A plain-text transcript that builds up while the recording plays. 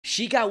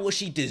She got what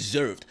she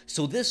deserved,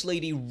 so this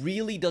lady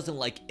really doesn't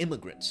like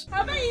immigrants.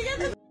 How about you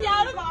get the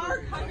out of our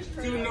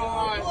country? Do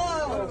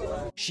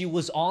not. She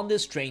was on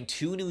this train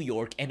to New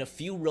York, and a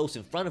few rows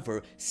in front of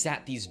her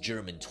sat these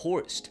German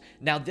tourists.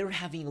 Now they're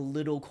having a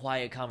little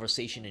quiet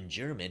conversation in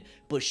German,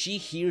 but she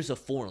hears a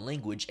foreign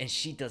language and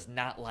she does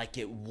not like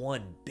it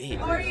one bit.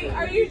 Are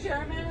you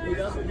German? He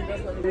doesn't.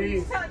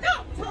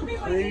 No, tell me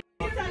what you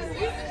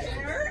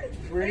scared.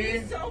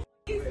 Breathe. So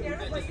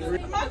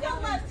scared. I'm not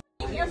gonna let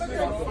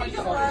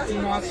immigrants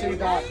Do not say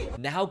that.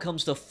 Now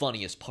comes the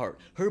funniest part.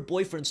 Her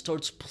boyfriend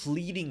starts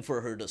pleading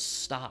for her to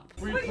stop.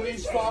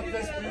 Please stop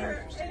this,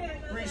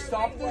 Please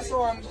stop this,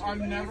 or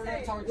I'm never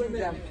gonna talk to you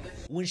again.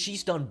 When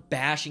she's done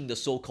bashing the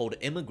so-called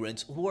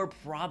immigrants, who are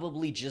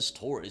probably just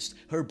tourists,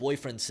 her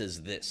boyfriend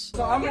says this.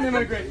 So I'm an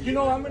immigrant. You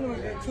know I'm an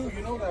immigrant too.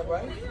 You know that,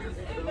 right?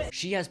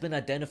 She has been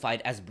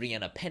identified as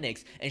Brianna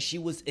Pinnix, and she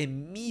was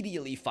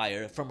immediately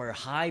fired from her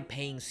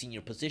high-paying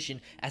senior position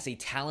as a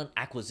talent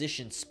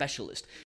acquisition specialist.